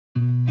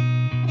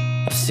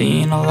I've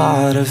seen a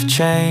lot of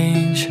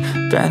change,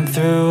 been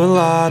through a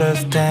lot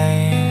of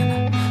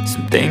pain.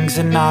 Some things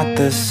are not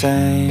the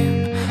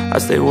same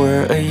as they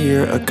were a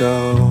year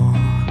ago,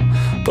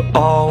 but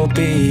all will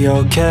be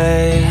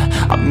okay.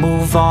 I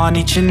move on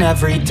each and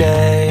every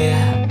day.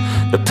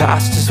 The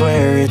past is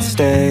where it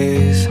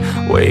stays,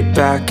 way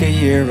back a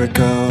year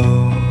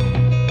ago.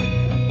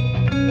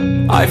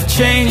 I've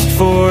changed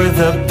for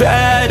the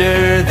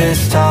better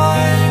this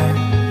time.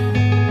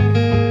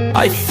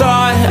 I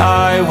thought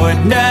I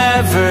would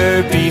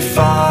never be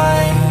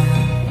fine.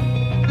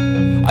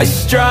 I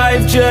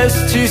strive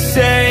just to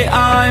say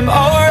I'm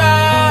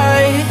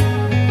alright,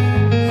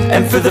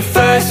 and for the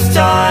first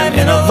time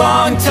in a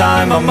long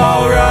time I'm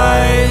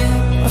alright.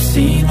 I've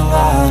seen a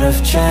lot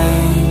of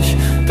change,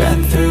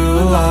 been through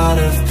a lot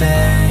of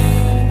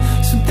pain.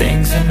 Some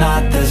things are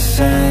not the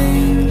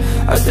same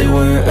as they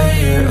were a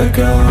year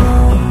ago,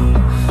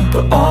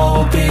 but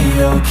all will be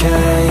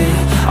okay.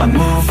 I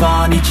move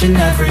on each and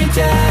every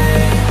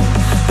day.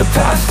 The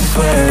past is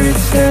where it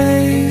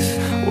stays,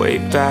 way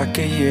back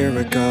a year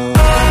ago.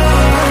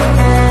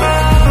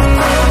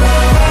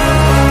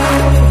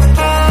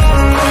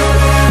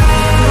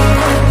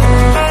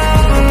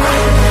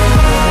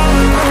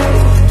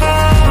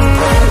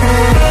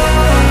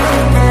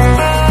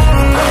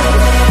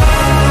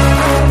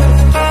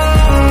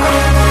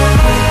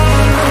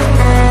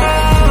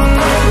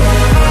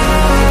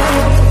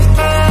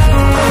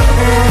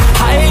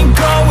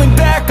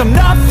 I'm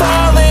not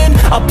falling,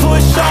 I'll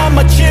push all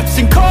my chips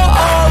and call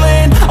all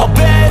in. I'll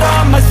bet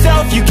on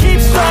myself, you keep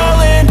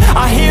stalling.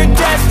 I hear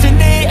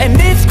destiny and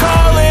it's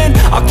calling.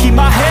 I'll keep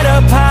my head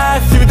up high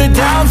through the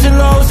downs and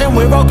lows, and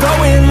we're all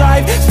going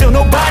life. Still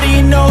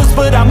nobody knows,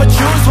 but I'ma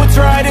choose what's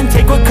right and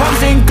take what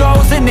comes and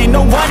goes. And ain't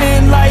no one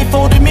in life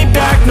holding me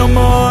back no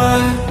more.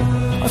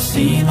 I've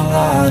seen a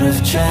lot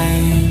of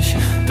change,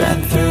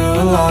 been through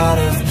a lot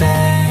of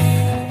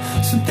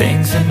pain. Some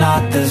things are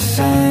not the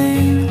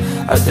same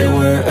as they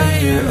were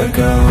a year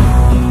ago,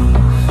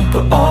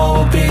 but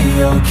all will be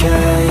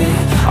okay.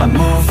 I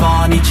move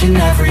on each and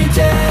every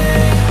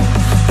day.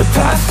 The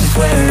past is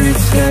where it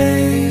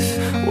stays,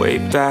 way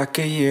back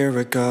a year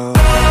ago.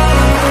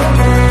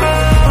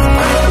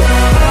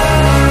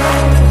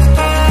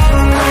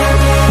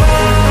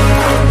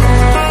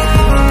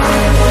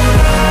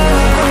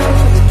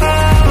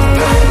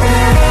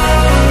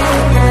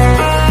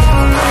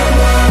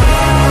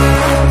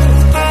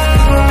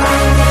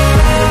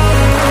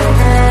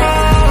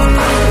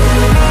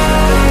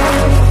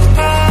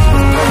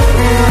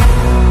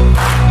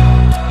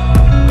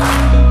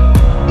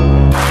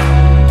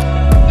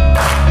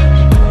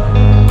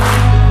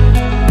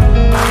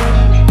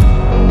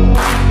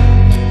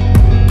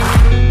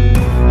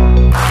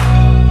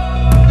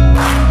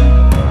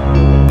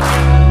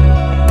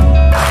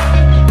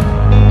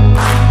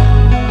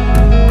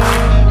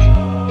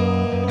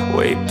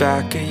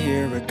 Back a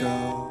year ago.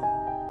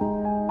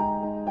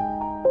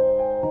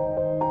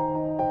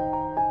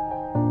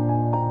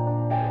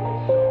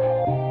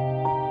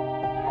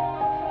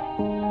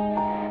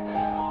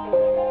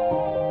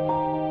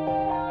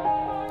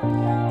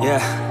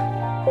 Yeah.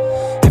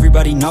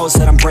 Everybody knows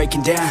that I'm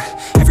breaking down.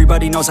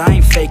 Everybody knows I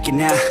ain't faking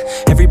now.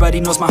 Everybody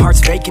knows my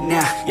heart's vacant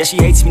now. Yeah, she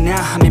hates me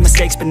now, I made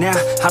mistakes but now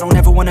I don't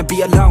ever wanna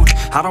be alone.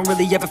 I don't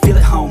really ever feel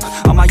at home.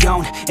 On my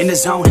own, in the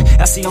zone,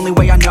 that's the only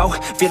way I know.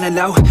 Feeling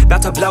low,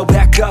 about to blow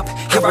back up.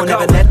 Here I won't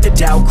ever let the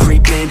doubt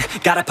creep in.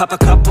 Gotta pop a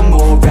couple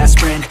more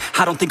aspirin.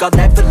 I don't think I'll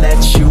ever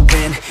let you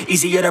in.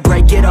 Easier to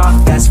break it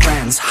off best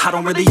friends. I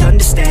don't really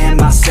understand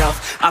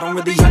myself. I don't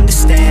really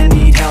understand,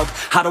 need help.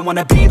 I don't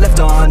wanna be left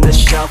on the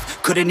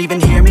shelf. Couldn't even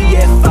hear me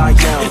if I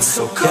yelled. It's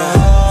so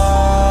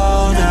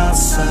cold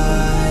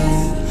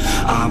outside,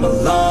 I'm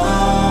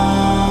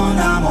alone,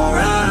 I'm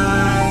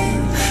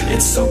alright.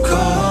 It's so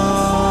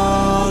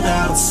cold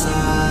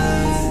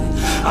outside,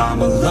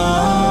 I'm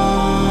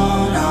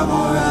alone, I'm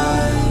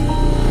alright.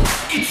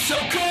 It's so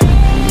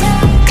cold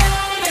outside,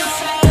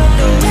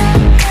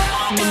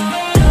 I'm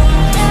alone, I'm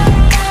alone.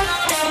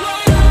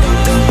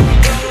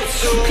 It's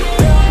so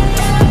cold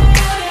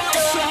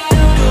outside,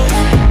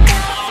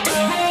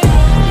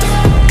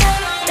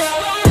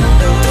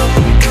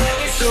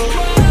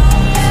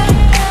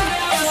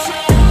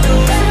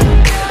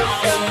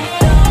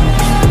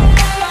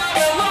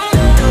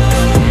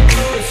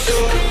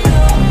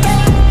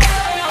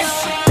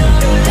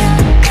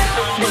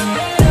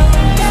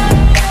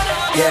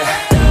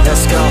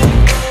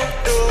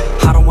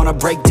 I'm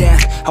break down,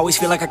 always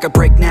feel like I could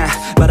break now,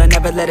 but I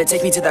never let it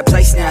take me to that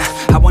place now.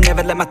 I won't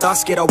ever let my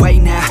thoughts get away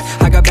now.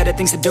 I got better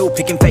things to do,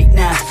 picking fate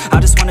now. I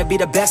just wanna be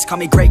the best, call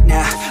me great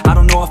now. I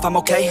don't know if I'm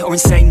okay or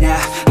insane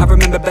now. I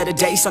remember better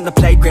days on the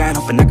playground,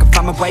 hoping I can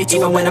find my way to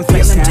even when I'm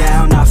feeling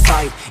down, I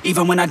fight.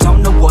 Even when I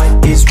don't know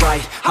what is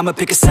right, I'ma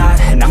pick a side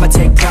and I'ma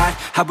take pride.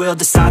 I will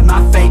decide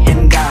my fate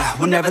and I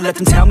will never let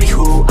them tell me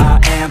who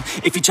I am.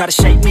 If you try to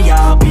shake me,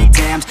 I'll be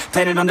damned.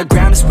 Planet on the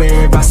ground is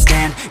where I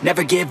stand.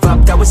 Never give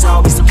up, that was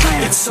always the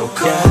plan. It's so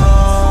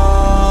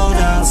cold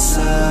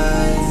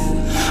outside,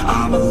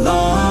 I'm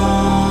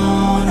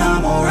alone,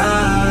 I'm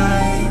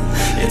alright.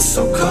 It's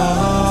so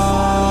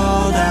cold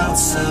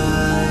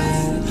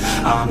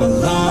I'm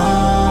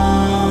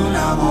alone,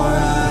 I'm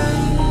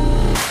alright.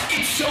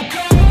 It's so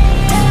cold.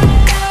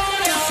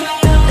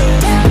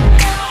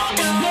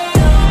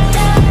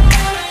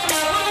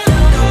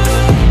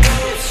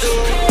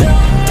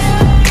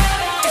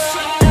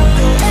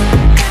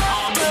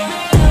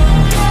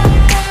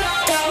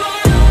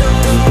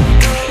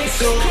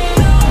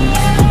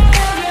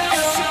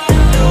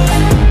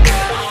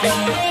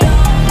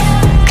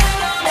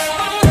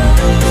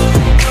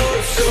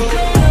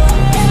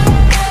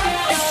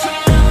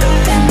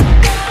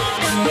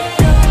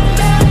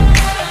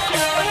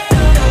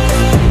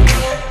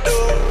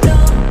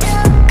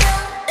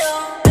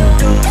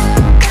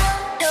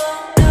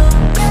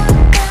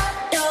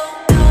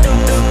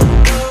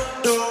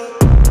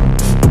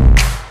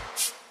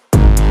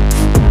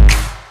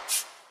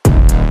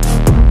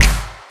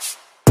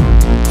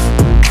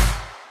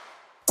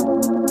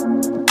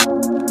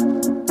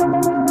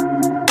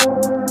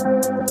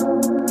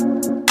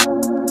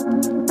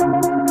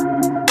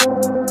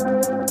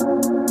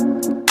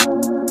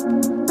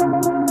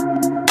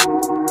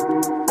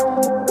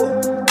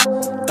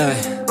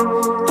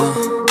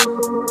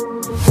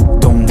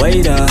 Don't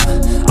wait up,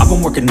 I've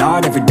been working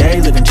hard every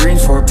day, living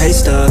dreams for a pay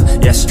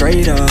stub. Yeah,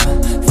 straight up,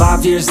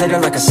 5 years later,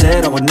 like I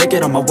said, I would make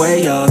it on my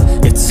way up.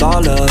 It's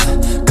all up,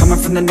 coming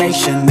from the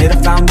nation, made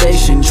a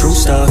foundation, true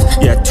stuff.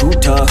 Yeah, too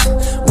tough,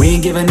 we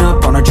ain't giving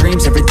up on our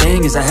dreams,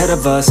 everything is ahead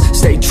of us.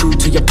 Stay true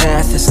to your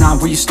path, it's not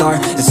where you start,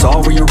 it's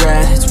all where you're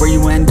at. It's where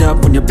you end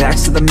up when your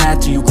back's to the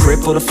mat. Do you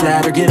cripple the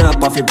flat or get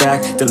up off your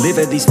back?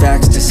 Deliver these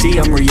facts to see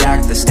them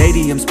react. The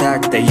stadium's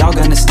packed, they all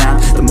gonna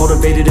snap. The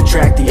motivated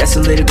attract, the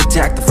escalated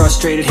attack. The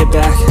frustrated hit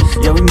back,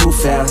 yeah we move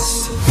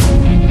fast.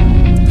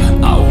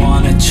 I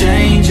wanna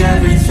change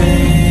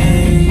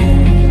everything,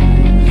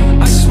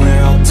 I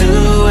swear I'll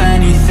do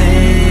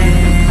anything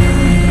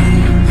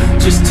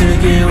just to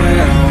get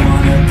where I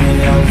wanna be.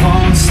 I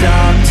won't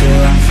stop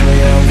till I'm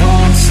free, I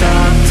won't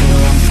stop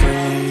till I'm free.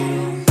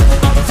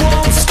 I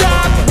won't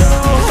stop, no,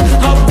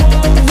 I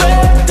won't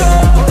let go.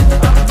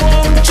 I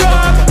won't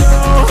drop, no,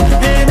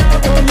 and I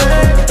won't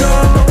let go.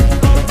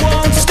 I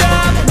won't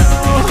stop, no,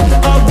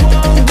 I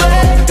won't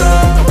let go.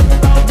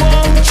 I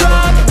won't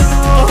drop, no,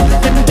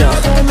 and I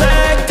won't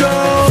let go.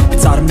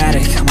 It's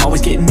automatic, I'm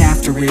always getting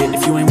after it.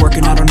 If you ain't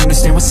working, I don't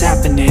understand what's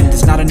happening.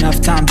 There's not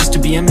enough time just to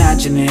be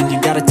imagining. You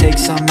gotta take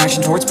some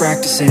action towards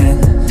practicing.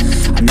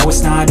 I know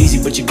it's not easy,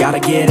 but you gotta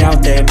get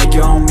out there. Make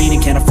your own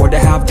meaning, can't afford to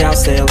have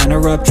doubts, they'll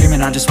interrupt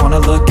dreaming. I just wanna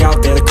look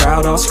out there, the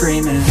crowd all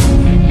screaming.